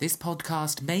This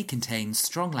podcast may contain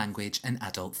strong language and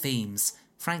adult themes.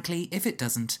 Frankly, if it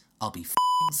doesn't, I'll be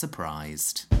f***ing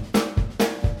surprised.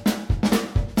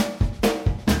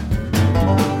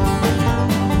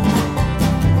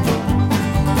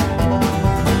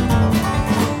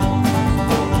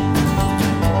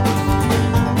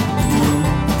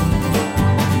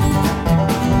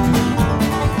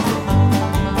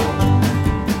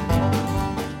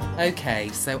 Okay,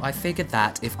 so I figured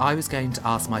that if I was going to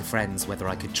ask my friends whether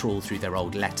I could trawl through their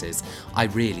old letters, I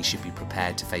really should be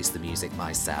prepared to face the music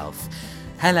myself.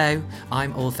 Hello,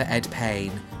 I'm author Ed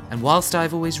Payne, and whilst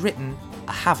I've always written,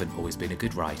 I haven't always been a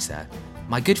good writer.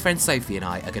 My good friend Sophie and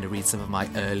I are going to read some of my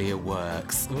earlier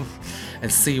works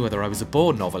and see whether I was a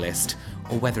born novelist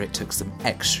or whether it took some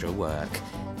extra work.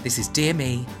 This is Dear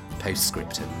Me,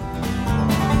 Postscriptum.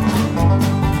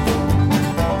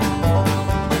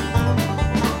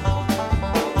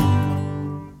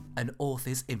 An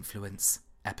Author's Influence,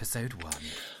 Episode 1.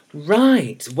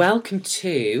 Right, welcome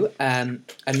to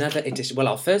another edition, well,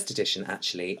 our first edition,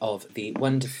 actually, of the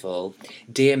wonderful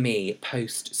Dear Me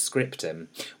Postscriptum,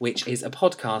 which is a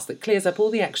podcast that clears up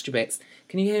all the extra bits.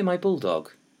 Can you hear my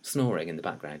bulldog snoring in the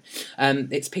background?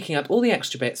 It's picking up all the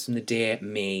extra bits from the Dear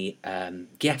Me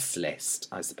guest list,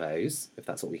 I suppose, if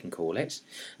that's what we can call it.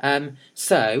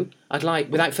 So,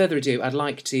 without further ado, I'd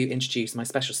like to introduce my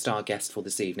special star guest for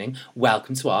this evening.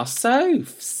 Welcome to our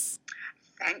Sophs.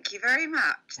 Thank you very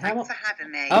much. Thanks for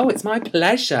having me. Oh, it's my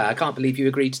pleasure. I can't believe you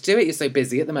agreed to do it. You're so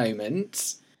busy at the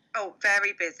moment. Oh,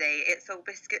 very busy. It's all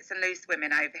biscuits and loose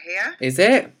women over here. Is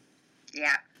it?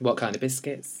 Yeah. What kind of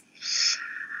biscuits?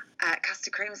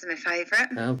 Custard creams are my favourite.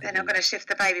 Oh, they're not going to shift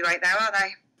the baby weight though, are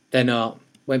they? They're not.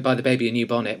 Won't buy the baby a new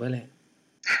bonnet, will it?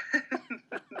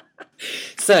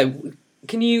 So,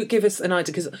 can you give us an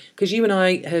idea? Because you and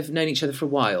I have known each other for a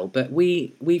while, but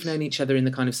we've known each other in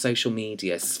the kind of social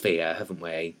media sphere, haven't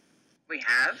we? We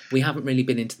have. We haven't really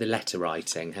been into the letter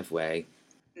writing, have we?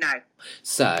 No.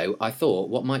 So I thought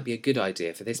what might be a good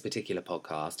idea for this particular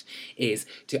podcast is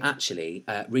to actually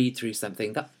read through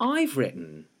something that I've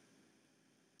written.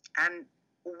 And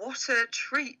what a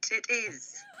treat it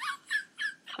is.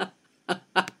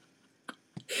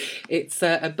 It's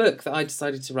a book that I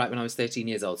decided to write when I was 13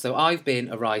 years old. So I've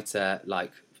been a writer,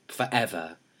 like,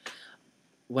 forever.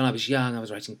 When I was young, I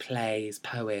was writing plays,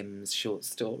 poems, short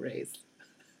stories.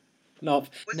 Novellas.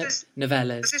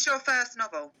 Was this your first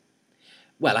novel?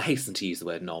 Well, I hasten to use the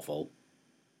word novel,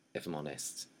 if I'm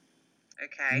honest.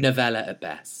 Okay. Novella at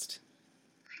best.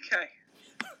 Okay.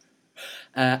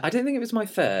 I don't think it was my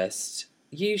first.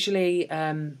 Usually,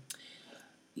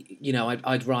 you know,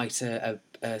 I'd write a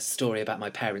story about my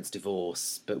parents'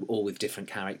 divorce, but all with different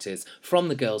characters from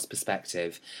the girl's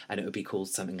perspective, and it would be called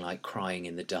something like Crying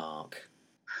in the Dark.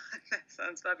 That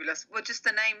sounds fabulous. Well, just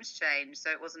the names changed, so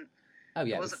it wasn't. Oh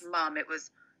yeah, it wasn't Mum. It was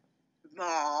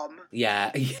Mom. Yeah.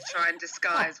 To try and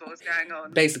disguise what was going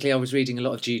on. Basically, I was reading a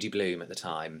lot of Judy Blume at the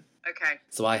time. Okay.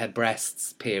 So I had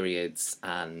breasts, periods,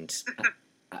 and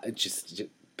just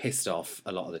pissed off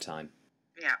a lot of the time.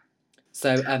 Yeah.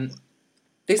 So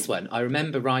this one I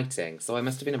remember writing. So I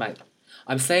must have been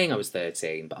I'm saying I was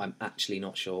 13, but I'm actually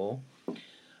not sure.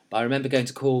 But I remember going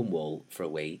to Cornwall for a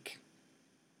week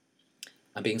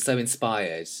and being so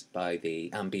inspired by the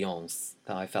ambience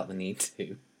that I felt the need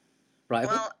to write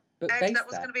a book Ed, that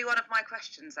was going to be one of my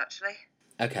questions, actually.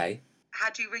 Okay.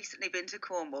 Had you recently been to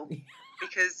Cornwall?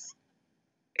 Because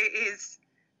it is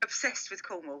obsessed with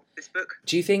Cornwall, this book.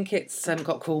 Do you think it's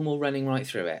got Cornwall running right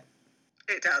through it?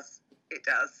 It does. It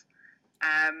does.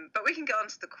 But we can get on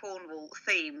to the Cornwall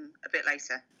theme a bit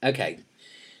later. Okay.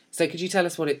 So could you tell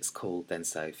us what it's called then,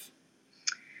 Soph?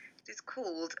 It's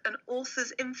called An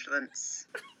Author's Influence.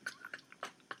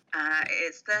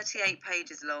 It's 38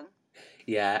 pages long.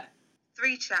 Yeah.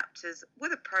 3 chapters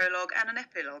with a prologue and an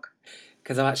epilogue.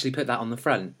 Because I've actually put that on the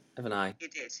front, haven't I? You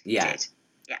did. Yeah. You did.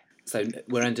 Yeah. So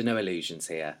we're under no illusions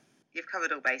here. You've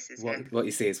covered all bases here. What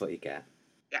you see is what you get.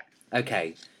 Yeah.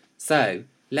 Okay. So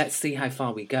let's see how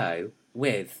far we go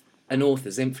with An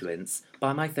Author's Influence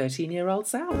by my 13-year-old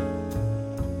self.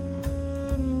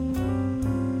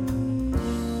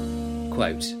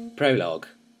 Quote, prologue.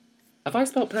 Have I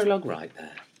spelt prologue right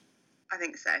there? I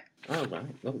think so. Oh, right.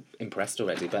 Well, impressed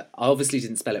already, but I obviously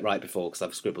didn't spell it right before because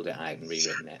I've scribbled it out and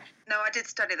rewritten it. No, I did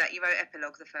study that. You wrote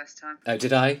epilogue the first time. Oh,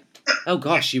 did I? Oh,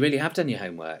 gosh, you really have done your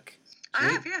homework. I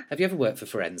have, yeah. Have you ever worked for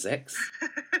forensics?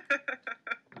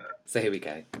 So here we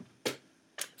go.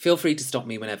 Feel free to stop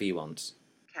me whenever you want.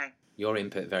 Okay. Your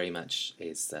input very much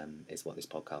is what this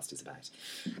podcast is about.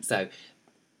 So,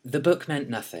 the book meant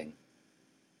nothing,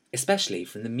 especially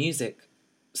when the music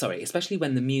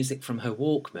from her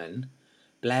Walkman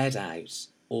blared out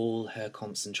all her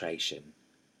concentration.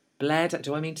 Blared,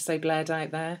 do I mean to say blared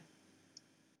out there?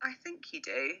 I think you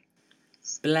do.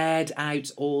 Blared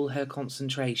out all her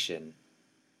concentration.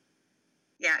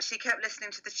 Yeah, she kept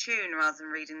listening to the tune rather than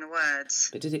reading the words.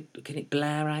 But can it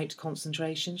blare out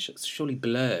concentration? Surely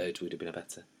blurred would have been a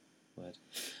better word.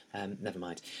 Never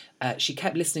mind. She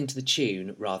kept listening to the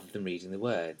tune rather than reading the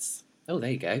words. Oh,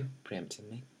 there you go, preempting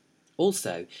me.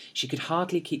 Also, she could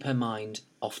hardly keep her mind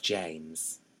off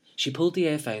James. She pulled the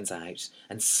earphones out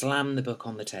and slammed the book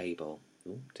on the table.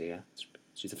 Oh, dear.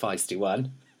 She's a feisty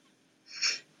one.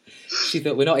 She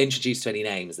thought, we're not introduced to any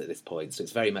names at this point, so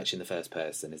it's very much in the first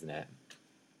person, isn't it?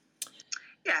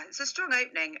 Yeah, it's a strong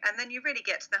opening, and then you really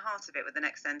get to the heart of it with the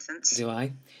next sentence. Do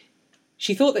I?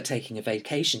 She thought that taking a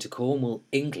vacation to Cornwall,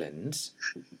 England,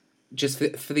 just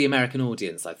for the American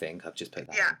audience, I think, I've just put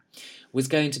that in, was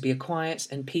going to be a quiet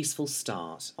and peaceful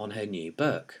start on her new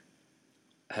book.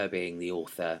 Her being the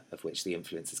author, of which the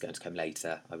influence is going to come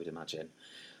later, I would imagine.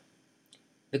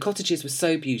 The cottages were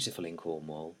so beautiful in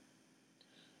Cornwall.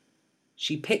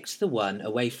 She picked the one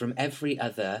away from every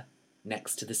other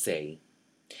next to the sea.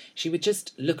 She would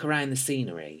just look around the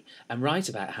scenery and write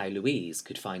about how Louise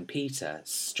could find Peter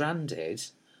stranded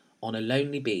on a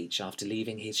lonely beach after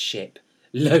leaving his ship,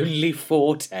 Lonely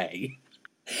Forte.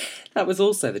 That was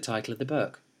also the title of the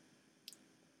book.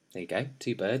 There you go,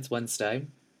 2 birds, 1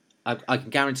 stone. I can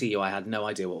guarantee you I had no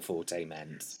idea what Forte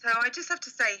meant. So I just have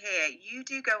to say here, you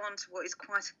do go on to what is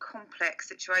quite a complex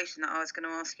situation that I was going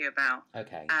to ask you about.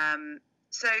 Okay.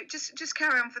 So just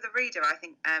carry on for the reader. I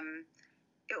think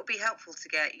it will be helpful to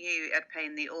get you, Ed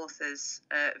Payne, the author's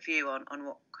view on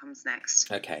what comes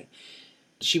next. Okay.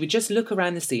 She would just look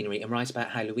around the scenery and write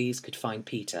about how Louise could find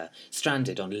Peter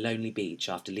stranded on a lonely beach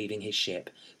after leaving his ship,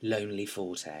 Lonely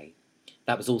Forte.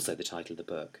 That was also the title of the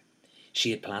book. She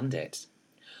had planned it.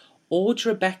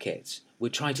 Audra Beckett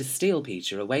would try to steal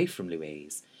Peter away from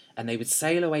Louise, and they would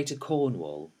sail away to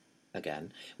Cornwall,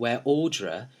 again, where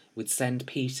Audra would send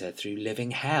Peter through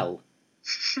living hell.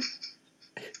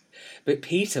 But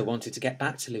Peter wanted to get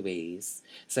back to Louise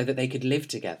so that they could live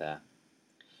together.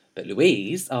 But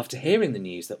Louise, after hearing the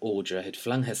news that Audra had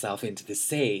flung herself into the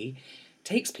sea,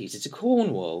 takes Peter to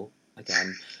Cornwall,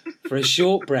 again, for a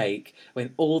short break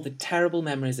when all the terrible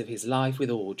memories of his life with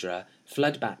Audra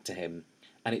flood back to him,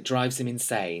 and it drives him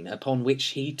insane, upon which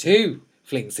he too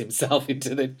flings himself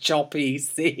into the choppy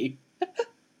sea.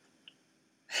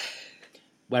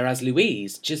 Whereas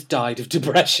Louise just died of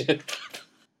depression.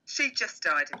 She just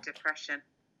died of depression.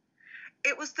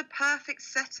 It was the perfect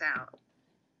set-out.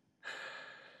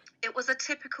 It was a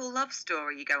typical love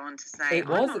story, you go on to say. It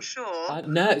was. I'm not sure.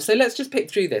 No, so let's just pick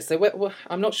through this. So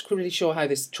I'm not really sure how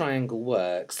this triangle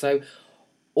works. So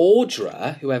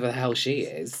Audra, whoever the hell she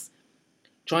is,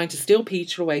 trying to steal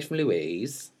Peter away from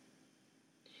Louise.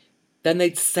 Then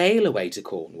they'd sail away to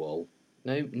Cornwall.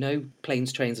 No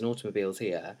planes, trains and automobiles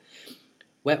here.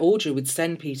 Where Audra would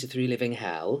send Peter through living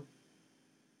hell.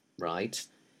 Right.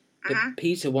 But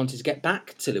Peter wanted to get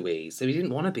back to Louise, so he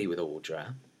didn't want to be with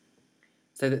Audra.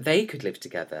 So that they could live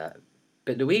together.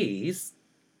 But Louise,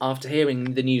 after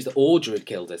hearing the news that Audra had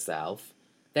killed herself,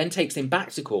 then takes him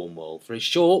back to Cornwall for a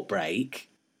short break,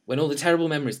 when all the terrible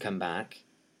memories come back,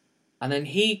 and then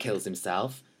he kills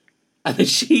himself, and then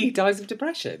she dies of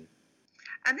depression.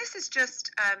 And this is just,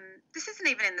 this isn't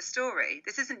even in the story.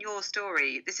 This isn't your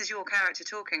story. This is your character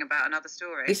talking about another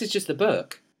story. This is just the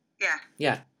book. Yeah.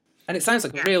 Yeah. And it sounds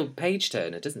like a real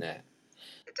page-turner, doesn't it?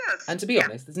 It does. And to be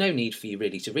honest, there's no need for you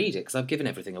really to read it, because I've given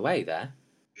everything away there.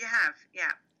 You have,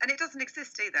 yeah. And it doesn't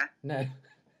exist either. No.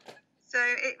 So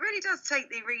it really does take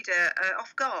the reader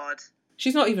off guard.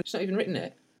 She's not even written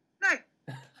it. No.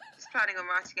 She's planning on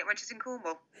writing it when she's in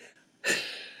Cornwall.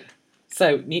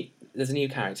 So, there's a new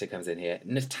character comes in here.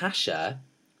 Natasha,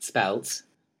 spelt.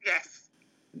 Yes.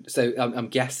 So, I'm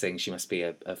guessing she must be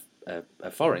a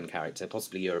foreign character,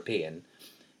 possibly European.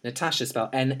 Natasha,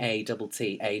 spelled Nattassja.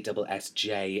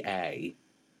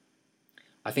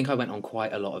 I think I went on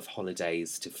quite a lot of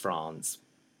holidays to France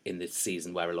in this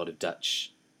season where a lot of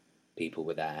Dutch people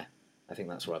were there. I think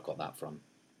that's where I've got that from.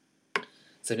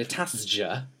 So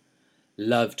Natasja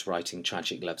loved writing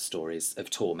tragic love stories of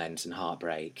torment and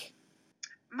heartbreak.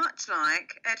 Much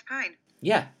like Ed Payne.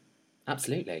 Yeah,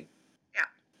 absolutely. Yeah.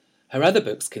 Her other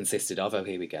books consisted of, oh,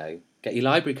 here we go. Get your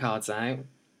library cards out.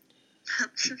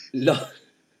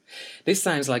 This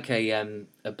sounds like a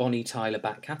Bonnie Tyler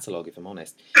back catalogue, if I'm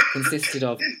honest. Consisted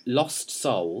of Lost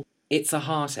Soul, It's a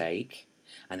Heartache,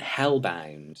 and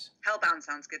Hellbound. Hellbound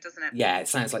sounds good, doesn't it? Yeah, it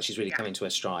sounds like she's really coming to her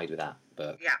stride with that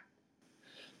book. Yeah.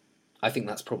 I think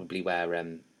that's probably where...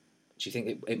 do you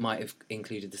think it might have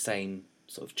included the same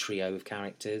sort of trio of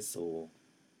characters, or...?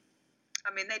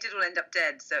 I mean, they did all end up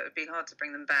dead, so it would be hard to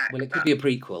bring them back. Well, it could be a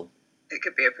prequel. It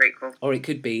could be a prequel. Or it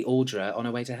could be Audra on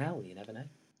her way to hell, you never know.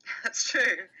 That's true.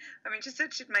 I mean, she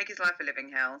said she'd make his life a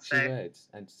living hell, so she would.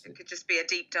 And it could just be a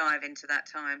deep dive into that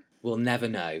time. We'll never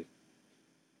know.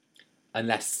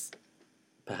 Unless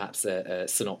perhaps a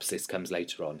synopsis comes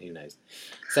later on, who knows.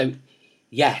 So,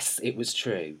 yes, it was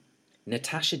true.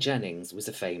 Natasha Jennings was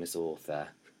a famous author.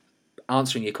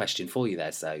 Answering your question for you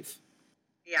there, Soph.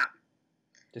 Yeah.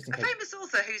 Just a famous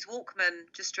author whose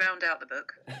Walkman just drowned out the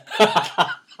book.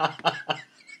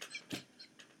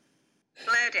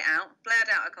 Blared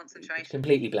out her concentration.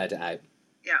 Completely blared it out.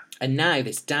 Yeah. And now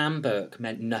this damn book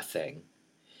meant nothing.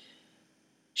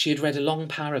 She had read a long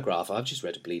paragraph. I've just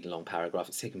read a bleeding long paragraph.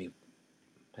 It's taken me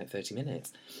about 30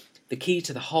 minutes. The key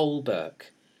to the whole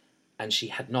book. And she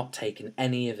had not taken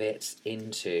any of it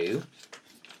into...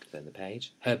 Turn the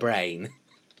page. Her brain.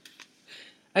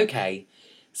 Okay,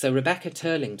 so Rebecca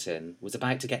Turlington was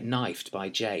about to get knifed by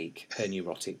Jake, her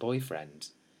neurotic boyfriend.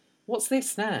 What's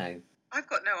this now? I've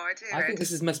got no idea. I think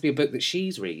this must be a book that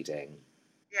she's reading.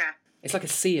 Yeah. It's like a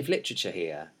sea of literature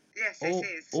here. Yes, it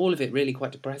is. All of it really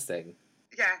quite depressing.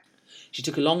 Yeah. She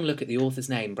took a long look at the author's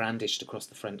name brandished across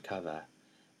the front cover.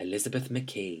 Elizabeth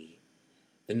McKee.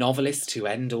 The novelist who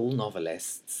end all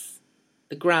novelists.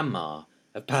 The grandma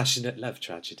of passionate love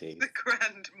tragedies. The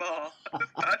grandma of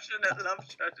passionate love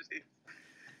tragedies.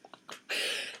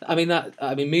 I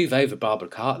mean, move over Barbara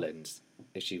Cartland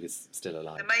if she was still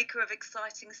alive. The maker of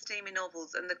exciting, steamy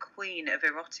novels and the queen of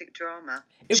erotic drama.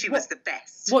 She was the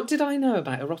best. What did I know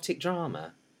about erotic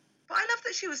drama? But I love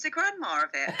that she was the grandma of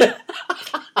it.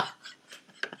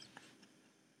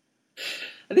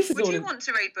 Would you want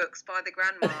to read books by the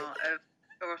grandma of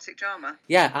erotic drama?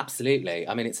 Yeah, absolutely.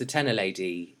 I mean, it's a tenor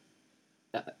lady.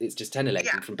 It's just tenor lady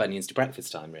from Bunyan's to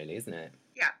Breakfast Time, really, isn't it?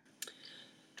 Yeah.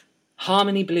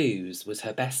 Harmony Blues was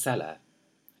her bestseller,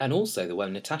 and also the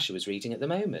one Natasha was reading at the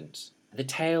moment. The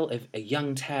tale of a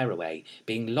young tearaway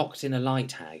being locked in a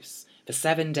lighthouse for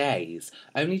 7 days,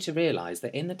 only to realise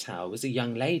that in the tower was a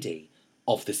young lady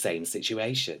of the same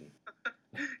situation.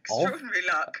 Extraordinary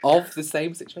luck. Of the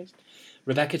same situation.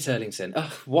 Rebecca Turlington.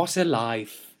 Oh, what a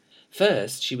life.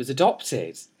 First, she was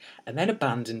adopted, and then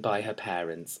abandoned by her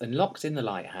parents and locked in the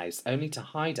lighthouse, only to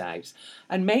hide out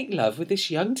and make love with this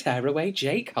young tearaway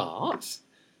Jake Hart.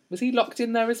 Was he locked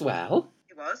in there as well?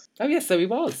 He was. Oh, yes, so he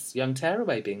was. Young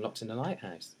tearaway being locked in a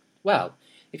lighthouse. Well,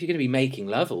 if you're going to be making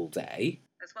love all day...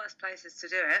 There's worse places to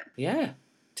do it. Yeah.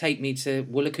 Take me to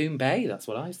Woolacombe Bay, that's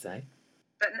what I say.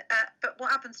 But what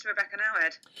happens to Rebecca now,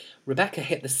 Ed? Rebecca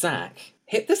hit the sack.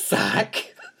 Hit the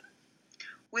sack?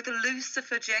 With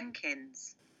Lucifer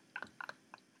Jenkins.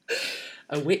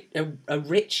 A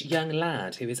rich young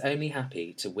lad who is only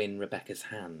happy to win Rebecca's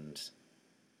hand.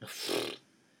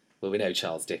 Well, we know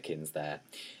Charles Dickens there.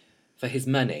 For his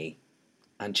money.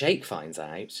 And Jake finds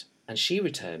out, and she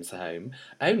returns home,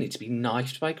 only to be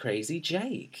knifed by crazy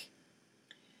Jake.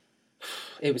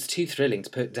 It was too thrilling to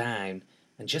put down,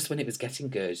 and just when it was getting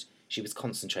good, she was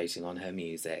concentrating on her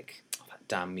music. Oh, that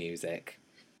damn music.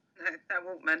 No, that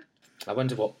Walkman. I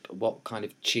wonder what kind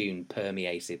of tune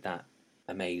permeated that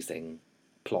amazing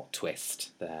plot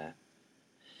twist there.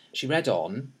 She read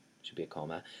on, should be a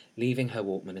comma, leaving her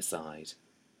Walkman aside.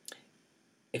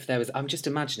 If there was, I'm just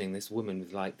imagining this woman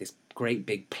with like this great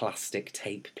big plastic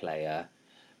tape player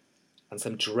and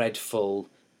some dreadful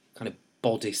kind of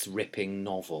bodice-ripping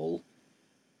novel,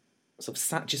 sort of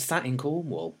sat in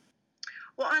Cornwall.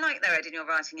 What I like though, Ed, in your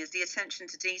writing is the attention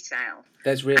to detail.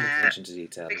 There's real attention to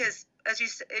detail. Because as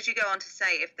you go on to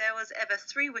say, if there was ever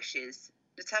 3 wishes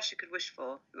Natasha could wish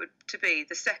for, it would to be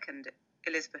the second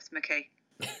Elizabeth McKee.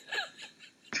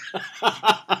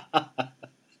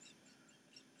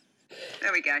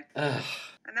 There we go.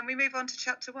 And then we move on to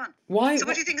chapter 1. Why? So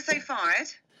what do you think so far,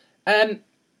 Ed?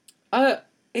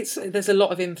 There's a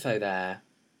lot of info there,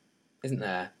 isn't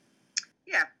there?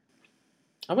 Yeah.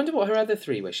 I wonder what her other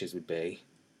 3 wishes would be.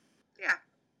 Yeah.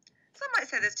 Some might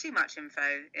say there's too much info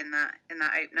in that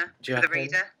opener for the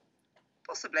reader.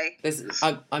 Possibly.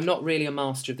 I'm not really a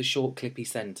master of the short, clippy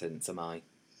sentence, am I?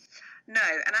 No,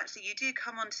 and actually you do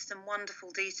come on to some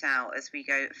wonderful detail as we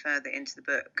go further into the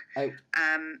book. Oh.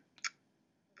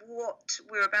 What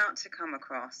we're about to come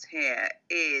across here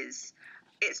is...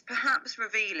 It's perhaps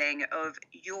revealing of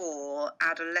your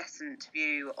adolescent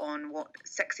view on what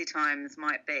sexy times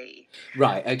might be.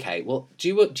 Right, okay. Well, do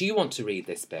you want to read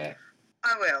this bit?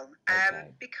 I will. Okay.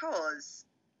 Because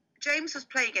James was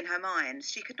plaguing her mind.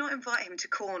 She could not invite him to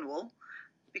Cornwall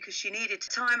because she needed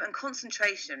time and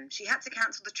concentration. She had to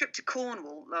cancel the trip to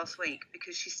Cornwall last week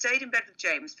because she stayed in bed with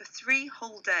James for 3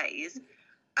 whole days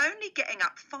only getting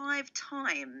up 5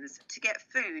 times to get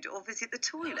food or visit the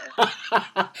toilet.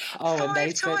 And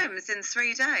they 5 times in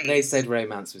 3 days. They said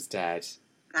romance was dead.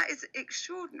 That is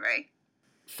extraordinary.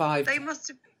 5. They must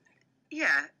have.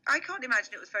 Yeah, I can't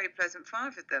imagine it was very pleasant for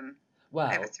either of them.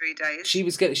 Well, over 3 days. She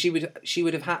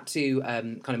would have had to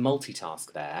kind of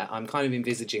multitask there. I'm kind of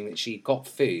envisaging that she got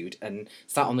food and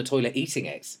sat on the toilet eating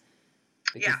it.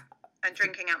 Yeah, and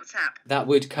drinking out the tap. That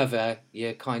would cover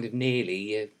your kind of nearly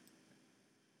your...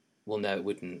 Well, no, it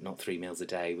wouldn't. Not 3 meals a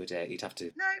day, would it? You'd have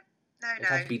to... No. It'd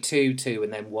have to be 2,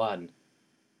 and then 1.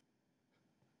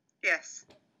 Yes,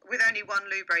 with only 1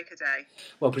 loo break a day.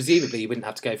 Well, presumably you wouldn't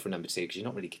have to go for number 2 because you're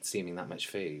not really consuming that much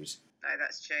food. No,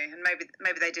 that's true. And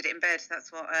maybe they did it in bed.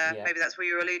 That's what. Maybe that's what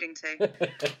you were alluding to.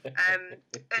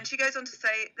 And she goes on to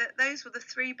say that those were the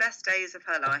 3 best days of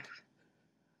her life.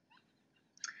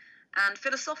 And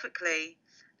philosophically,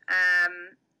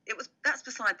 that's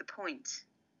beside the point,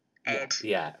 Ed.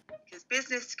 Yeah. Because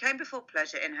business came before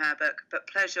pleasure in her book, but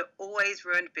pleasure always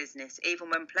ruined business, even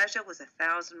when pleasure was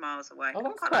 1,000 miles away. Oh,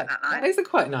 I quite like that line. That is a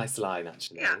quite nice line,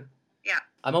 actually. Yeah.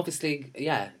 I'm obviously,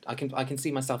 I can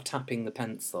see myself tapping the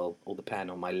pencil or the pen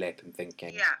on my lip and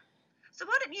thinking. Yeah. So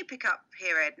why don't you pick up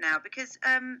here, Ed, now? Because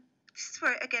this is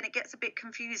where, again, it gets a bit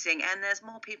confusing and there's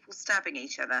more people stabbing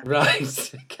each other.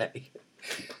 Right, okay.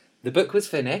 The book was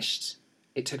finished.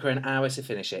 It took her an hour to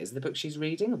finish it. Is it the book she's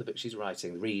reading or the book she's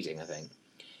writing? Reading, I think.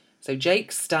 So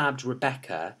Jake stabbed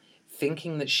Rebecca,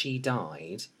 thinking that she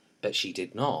died, but she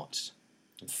did not.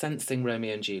 I'm sensing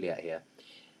Romeo and Juliet here.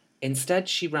 Instead,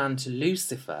 she ran to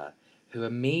Lucifer, who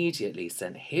immediately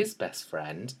sent his best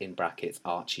friend, in brackets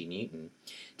Archie Newton,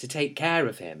 to take care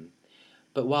of him.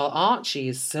 But while Archie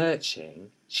is searching,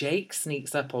 Jake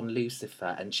sneaks up on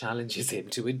Lucifer and challenges him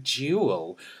to a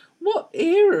duel. What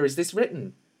era is this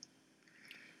written?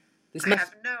 I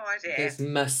have no idea. This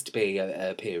must be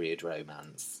a period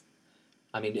romance.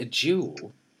 I mean, a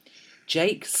duel.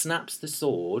 Jake snaps the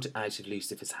sword out of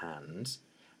Lucifer's hand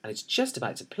and is just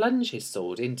about to plunge his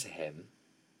sword into him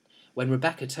when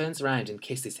Rebecca turns around and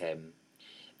kisses him.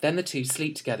 Then the two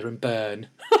sleep together and burn.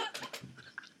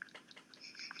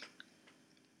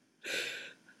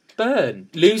 Burn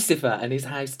Lucifer and his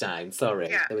house down. Sorry,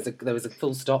 yeah. there was a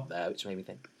full stop there, which made me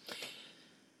think.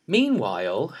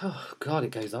 Meanwhile, oh God,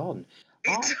 it goes on.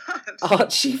 It does.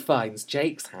 Archie finds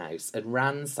Jake's house and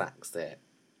ransacks it.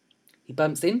 He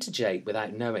bumps into Jake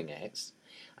without knowing it,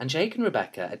 and Jake and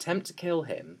Rebecca attempt to kill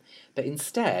him, but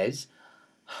instead,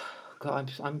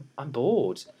 God, I'm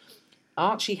bored.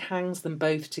 Archie hangs them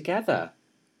both together.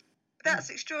 That's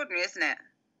extraordinary, isn't it?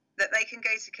 That they can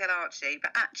go to kill Archie,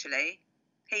 but actually,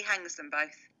 he hangs them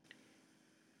both.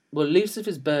 Well,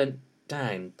 Lucifer's burnt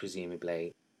down,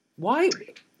 presumably. Why?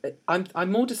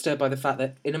 I'm more disturbed by the fact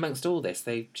that in amongst all this,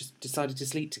 they just decided to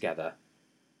sleep together.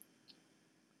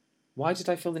 Why did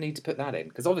I feel the need to put that in?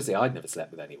 Because obviously I'd never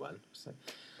slept with anyone. So.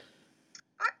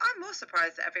 I'm more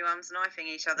surprised that everyone's knifing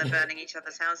each other, burning each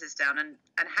other's houses down and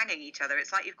hanging each other.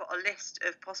 It's like you've got a list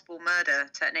of possible murder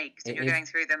techniques and you're going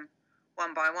through them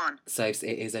one by one. So it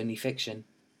is only fiction.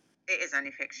 It is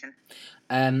only fiction.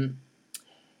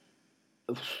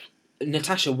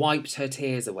 Natasha wiped her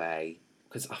tears away.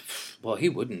 Because, well, who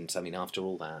wouldn't? I mean, after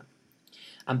all that.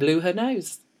 And blew her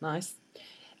nose. Nice.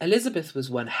 Elizabeth was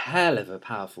one hell of a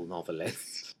powerful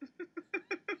novelist.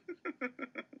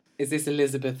 Is this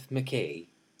Elizabeth McKee?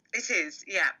 It is,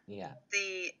 yeah. Yeah.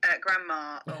 The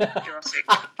grandma of Jurassic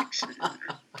fiction.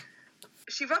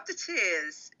 She rubbed the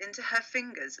tears into her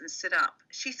fingers and stood up.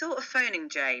 She thought of phoning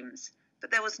James,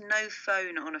 but there was no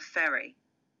phone on a ferry.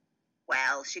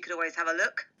 Well, she could always have a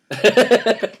look.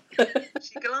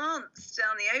 She glanced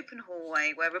down the open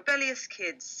hallway where rebellious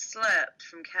kids slurped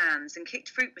from cans and kicked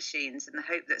fruit machines in the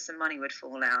hope that some money would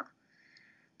fall out.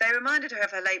 They reminded her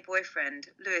of her late boyfriend,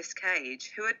 Lewis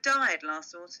Cage, who had died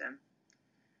last autumn.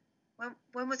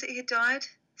 When was it he had died?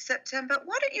 September?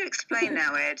 Why don't you explain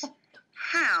now, Ed,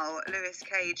 how Lewis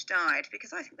Cage died?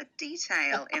 Because I think the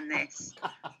detail in this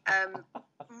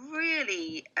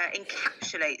really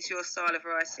encapsulates your style of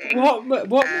writing. What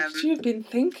would you have been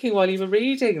thinking while you were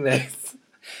reading this?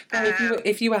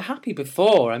 If you were happy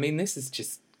before, I mean, this has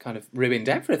just kind of ruined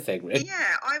everything, really.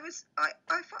 Yeah, I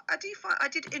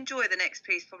did enjoy the next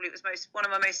piece. Probably it was one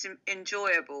of my most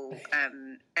enjoyable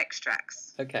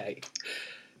extracts. Okay,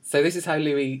 so this is how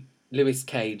Lewis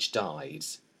Cage died.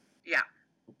 Yeah,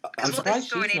 I'm what this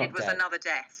story needed was another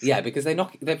death. Yeah, because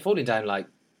they're falling down like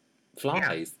flies.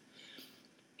 Yeah.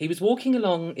 He was walking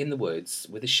along in the woods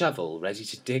with a shovel ready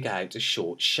to dig out a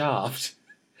short shaft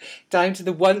down to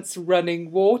the once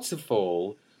running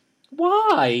waterfall.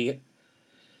 Why?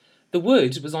 The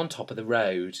wood was on top of the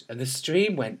road, and the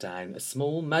stream went down a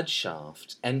small mud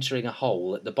shaft, entering a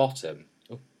hole at the bottom.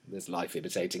 Oh, there's life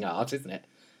imitating art, isn't it?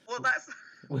 Well, that's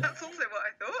also what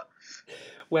I thought.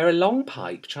 Where a long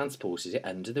pipe transported it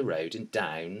under the road and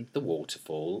down the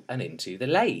waterfall and into the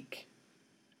lake.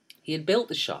 He had built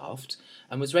the shaft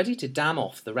and was ready to dam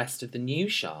off the rest of the new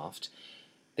shaft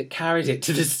that carried it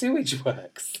to the sewage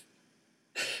works,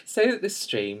 so that the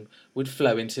stream would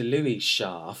flow into Louis'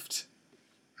 shaft.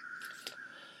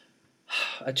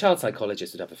 A child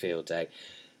psychologist would have a field day.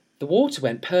 The water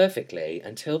went perfectly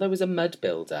until there was a mud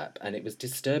build-up and it was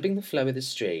disturbing the flow of the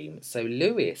stream, so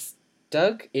Louis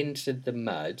dug into the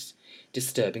mud,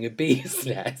 disturbing a bee's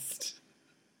nest.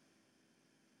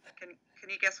 Can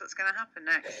you guess what's going to happen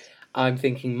next? I'm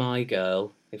thinking My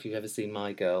Girl, if you've ever seen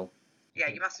My Girl. Yeah,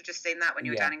 you must have just seen that when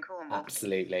you were down in Cornwall.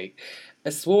 Absolutely.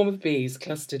 A swarm of bees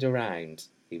clustered around.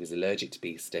 He was allergic to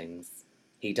bee stings.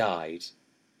 He died.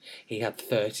 He had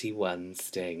 31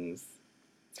 stings.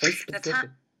 It's very specific.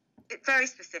 Very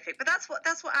specific, but that's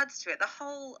what adds to it. The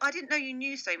whole, I didn't know you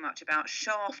knew so much about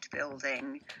shaft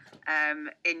building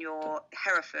in your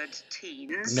Hereford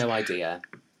teens. No idea.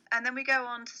 And then we go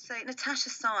on to say, Natasha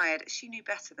sighed. She knew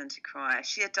better than to cry.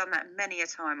 She had done that many a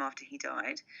time after he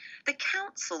died. The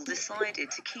council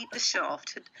decided to keep the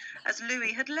shaft as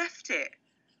Louis had left it.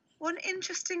 One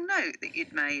interesting note that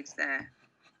you'd made there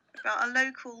about a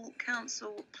local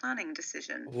council planning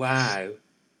decision. Wow.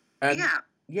 Yeah,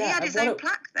 he had his own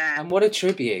plaque there. And what a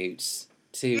tribute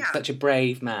to such a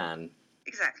brave man.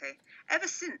 Exactly. Ever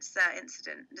since that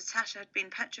incident, Natasha had been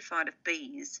petrified of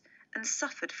bees and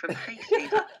suffered from hay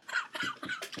fever.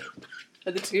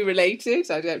 Are the two related?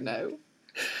 I don't know.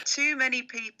 Too many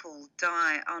people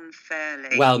die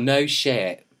unfairly. Well, no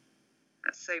shit.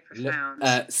 That's so profound.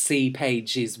 See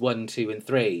pages 1, 2 and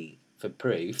 3 for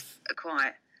proof.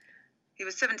 Quite. He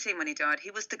was 17 when he died.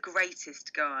 He was the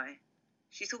greatest guy.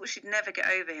 She thought she'd never get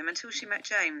over him until she met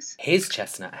James. His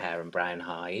chestnut hair and brown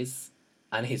eyes,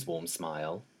 and his warm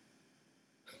smile.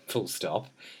 Full stop.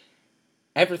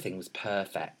 Everything was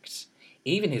perfect.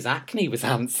 Even his acne was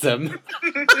handsome.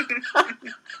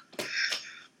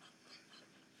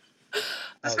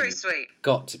 That's very sweet.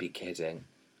 Got to be kidding.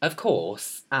 Of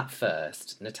course, at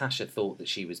first, Natasha thought that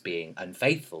she was being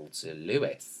unfaithful to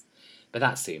Louis, but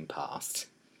that soon passed.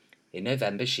 In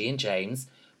November, she and James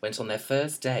went on their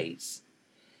first date.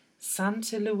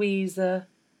 Santa Luisa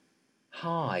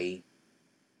High.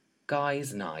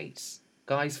 Guys' night.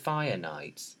 Guys' fire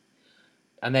night.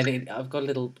 And then I've got a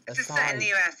little aside. This is set in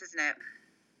the US, isn't it?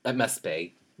 It must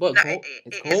be. Well, no,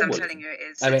 it is. I'm telling you, it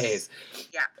is. Oh, it is.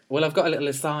 Yeah. Well, I've got a little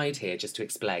aside here just to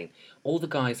explain. All the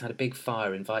guys had a big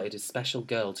fire, invited a special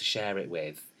girl to share it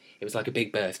with. It was like a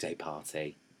big birthday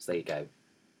party. So there you go. There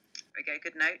we go.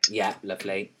 Good note. Yeah,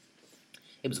 lovely.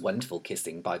 It was wonderful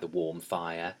kissing by the warm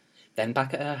fire. Then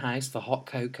back at her house for hot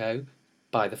cocoa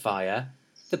by the fire.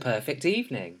 The perfect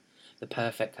evening. The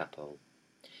perfect couple.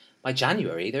 By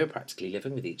January, they were practically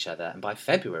living with each other, and by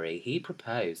February, he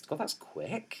proposed. God, that's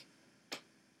quick.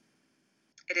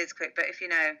 It is quick, but if you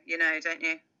know, you know, don't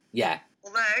you? Yeah.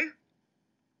 Although,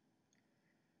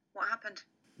 what happened?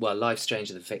 Well, life's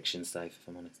stranger than fiction, Stove, if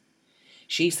I'm honest.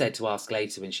 She said to ask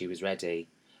later when she was ready,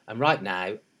 and right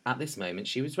now, at this moment,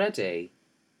 she was ready.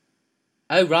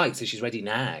 Oh, right, so she's ready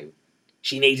now.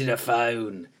 She needed a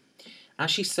phone.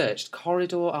 As she searched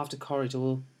corridor after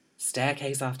corridor,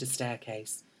 staircase after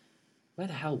staircase. Where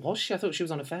the hell was she? I thought she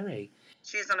was on a ferry.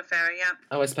 She is on a ferry, yeah.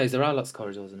 Oh, I suppose there are lots of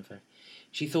corridors on a ferry.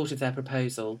 She thought of their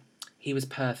proposal. He was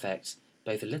perfect,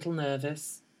 both a little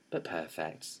nervous, but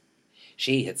perfect.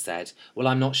 She had said, well,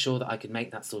 I'm not sure that I could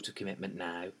make that sort of commitment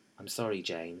now. I'm sorry,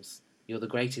 James. You're the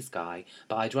greatest guy,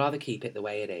 but I'd rather keep it the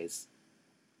way it is.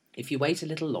 If you wait a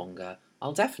little longer,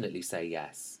 I'll definitely say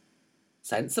yes.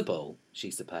 Sensible, she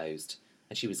supposed,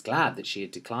 and she was glad that she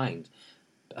had declined.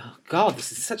 Oh, God,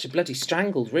 this is such a bloody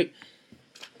strangled route.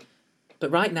 But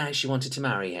right now she wanted to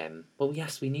marry him. Well,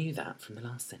 yes, we knew that from the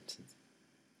last sentence.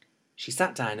 She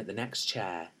sat down at the next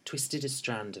chair, twisted a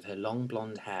strand of her long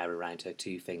blonde hair around her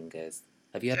 2 fingers.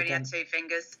 Have you ever done? She only had 2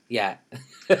 fingers. Yeah.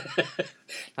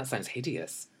 That sounds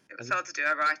hideous. It was hard to do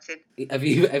her writing.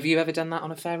 Have you ever done that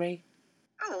on a ferry?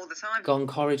 Oh, all the time. Gone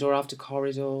corridor after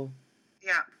corridor?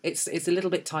 Yeah. It's a little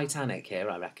bit Titanic here,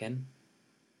 I reckon.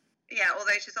 Yeah,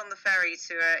 although she's on the ferry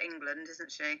to England,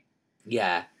 isn't she?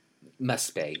 Yeah,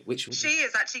 must be. She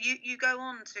is, actually. You go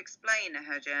on to explain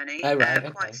her journey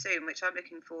quite soon, which I'm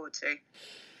looking forward to.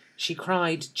 She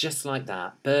cried just like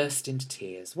that, burst into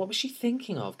tears. What was she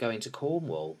thinking of going to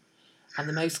Cornwall? And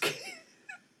the most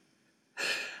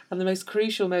and the most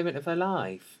crucial moment of her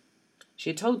life.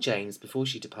 She had told James before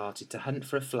she departed to hunt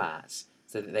for a flat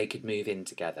so that they could move in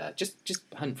together. Just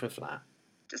hunt for a flat.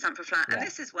 Just hunt for a flat. Yeah. And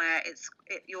this is where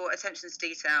your attention to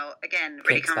detail, again,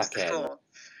 really comes to the fore.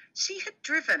 She had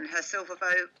driven her silver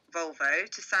Volvo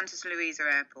to Santa Luisa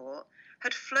Airport,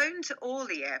 had flown to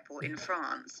Orly Airport in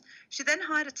France. She then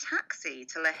hired a taxi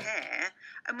to Le Havre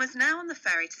and was now on the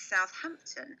ferry to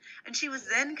Southampton. And she was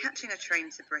then catching a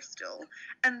train to Bristol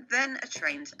and then a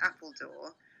train to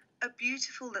Appledore, a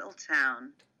beautiful little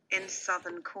town in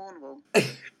southern Cornwall.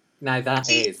 Now that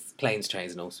is planes,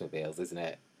 trains and automobiles, isn't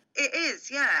it? It is,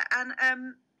 yeah. And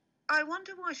I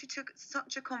wonder why she took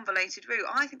such a convoluted route.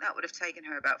 I think that would have taken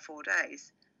her about 4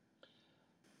 days.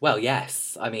 Well,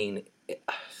 yes. I mean,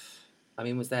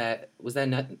 was there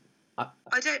no?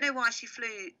 I don't know why she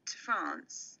flew to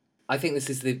France. I think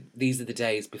these are the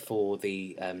days before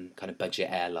the kind of budget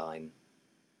airline.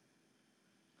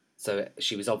 So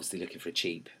she was obviously looking for a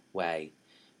cheap way.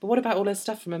 But what about all her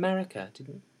stuff from America?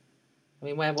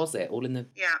 Where was it? All in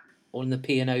the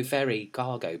P&O ferry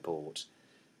cargo port.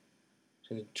 She's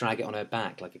going to drag it on her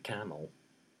back like a camel.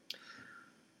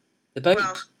 The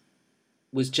boat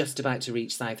was just about to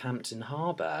reach Southampton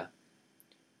Harbour.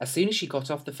 As soon as she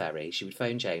got off the ferry, she would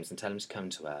phone James and tell him to come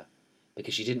to her,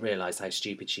 because she didn't realise how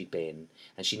stupid she'd been,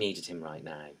 and she needed him right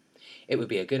now. It would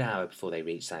be a good hour before they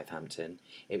reached Southampton.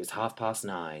 It was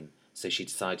 9:30, so she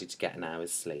decided to get an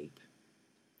hour's sleep.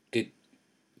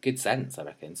 Good sense, I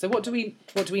reckon. So what do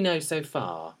we know so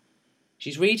far?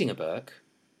 She's reading a book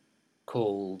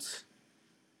called...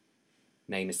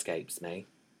 Name escapes me.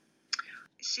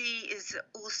 She is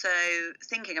also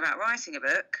thinking about writing a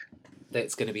book.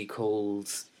 That's going to be called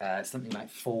something like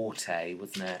Forte,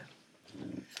 wasn't it?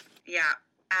 Yeah,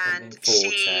 and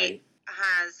she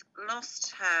has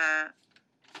lost her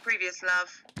previous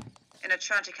love in a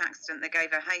tragic accident that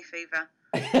gave her hay fever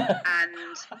and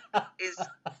is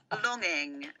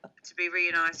longing to be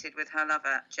reunited with her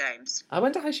lover, James. I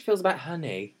wonder how she feels about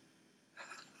honey.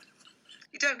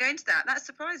 You don't go into that. That's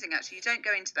surprising, actually. You don't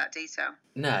go into that detail.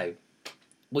 No.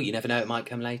 Well, you never know. It might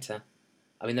come later.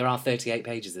 There are 38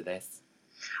 pages of this.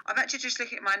 I'm actually just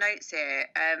looking at my notes here,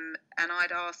 and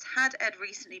I'd asked, had Ed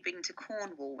recently been to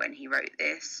Cornwall when he wrote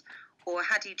this, or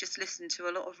had he just listened to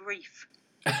a lot of Reef?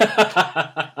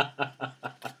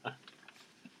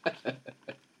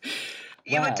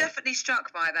 You were definitely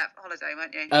struck by that holiday,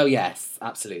 weren't you? Oh, yes,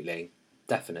 absolutely.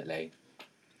 Definitely.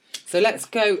 So let's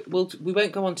go. We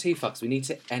won't go on too far because we need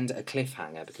to end at a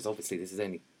cliffhanger, because obviously this is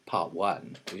only part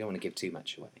 1. We don't want to give too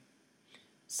much away.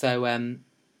 So,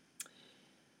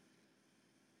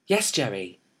 yes,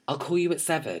 Jerry, I'll call you at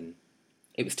 7.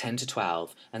 It was 10 to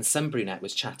 12, and some brunette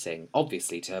was chatting,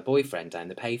 obviously to her boyfriend down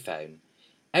the payphone.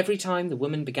 Every time the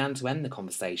woman began to end the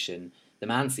conversation, the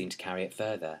man seemed to carry it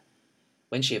further.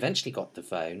 When she eventually got the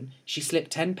phone, she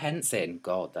slipped 10 pence in,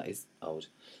 God, that is old,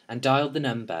 and dialed the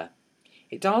number.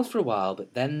 It dialed for a while,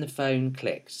 but then the phone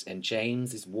clicked, and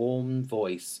James's warm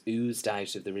voice oozed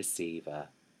out of the receiver.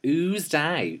 Oozed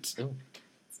out? Oh,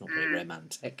 it's not very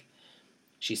romantic.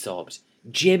 She sobbed.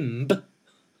 Jimb?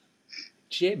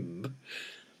 Jimb?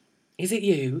 Is it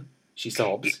you? She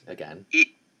sobbed again.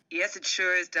 Yes, it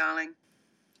sure is, darling.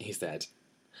 He said.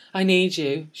 I need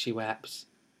you, she wept.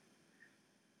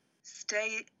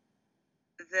 Stay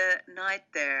the night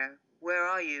there. Where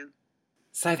are you?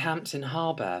 Southampton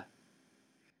Harbour.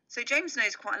 So James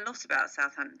knows quite a lot about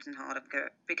Southampton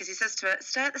Harbour, because he says to her,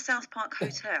 stay at the South Park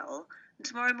Hotel, and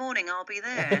tomorrow morning I'll be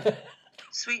there.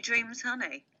 Sweet dreams,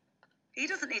 honey. He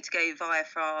doesn't need to go via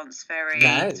France, ferry,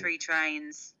 3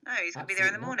 trains. No, he's going to be there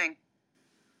in the morning.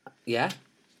 Yeah.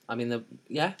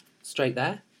 Straight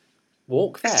there.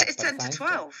 Walk there. It's 10 to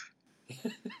 12.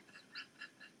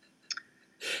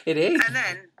 It is. And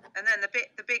then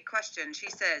the big question, she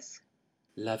says,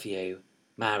 love you.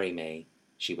 Marry me,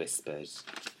 she whispered.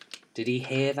 Did he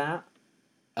hear that?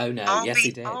 Oh no,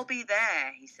 he did. I'll be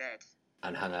there, he said.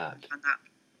 And hung up.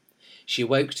 She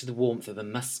awoke to the warmth of a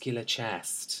muscular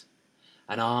chest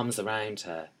and arms around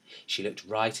her. She looked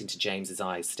right into James's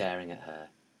eyes, staring at her.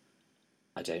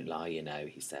 I don't lie, you know,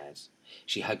 he said.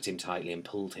 She hugged him tightly and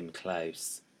pulled him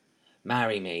close.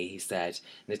 Marry me, he said.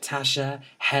 Natasha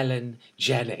Helen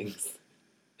Jennings.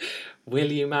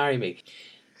 Will you marry me?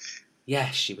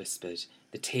 Yes, she whispered.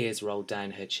 The tears rolled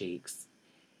down her cheeks.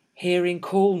 Here in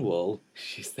Cornwall,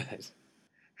 she said.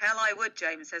 Hell I would,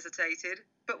 James hesitated.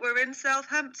 But we're in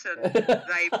Southampton.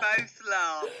 They both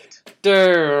laughed.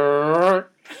 Durr.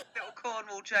 Little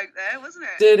Cornwall joke there, wasn't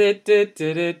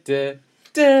it?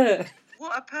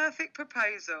 What a perfect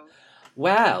proposal.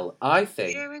 Well, I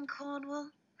think... Here in Cornwall?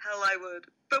 Hell I would.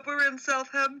 But we're in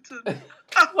Southampton.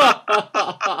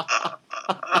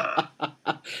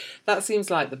 That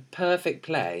seems like the perfect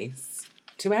place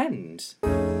to end.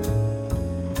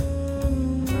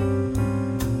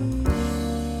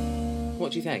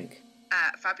 What do you think?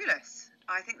 Fabulous.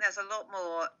 I think there's a lot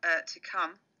more to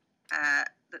come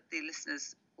that the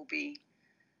listeners will be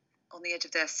on the edge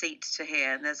of their seat to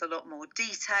hear, and there's a lot more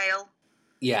detail.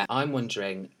 Yeah, I'm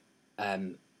wondering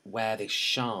where this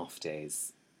shaft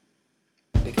is,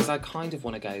 because I kind of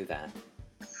want to go there.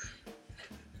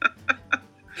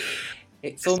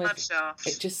 It's almost. Shaft.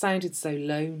 It just sounded so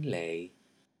lonely.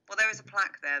 Well, there is a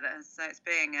plaque there that so it's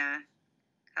being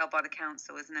held by the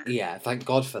council, isn't it? Yeah, thank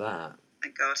God for that.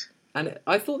 Thank God. And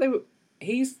I thought they were.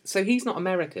 He's not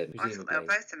American. I thought they were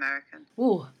both American.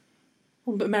 Oh,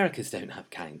 well, but Americans don't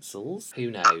have councils. Who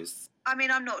knows? I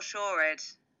mean, I'm not sure, Ed.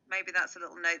 Maybe that's a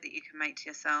little note that you can make to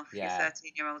yourself, your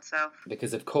 13-year-old self.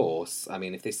 Because of course, I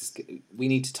mean, if this is, we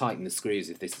need to tighten the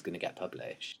screws if this is going to get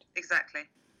published. Exactly.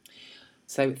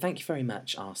 So thank you very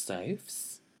much, our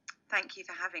Sophs. Thank you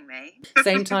for having me.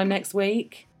 Same time next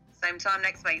week. Same time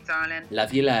next week, darling.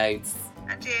 Love you loads.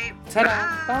 And you.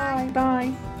 Ta-da. Bye.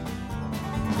 Bye.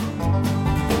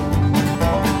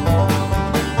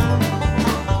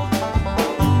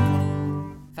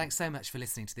 Thanks so much for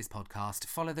listening to this podcast.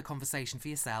 Follow the conversation for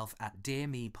yourself at Dear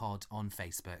Me Pod on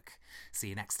Facebook. See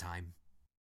you next time.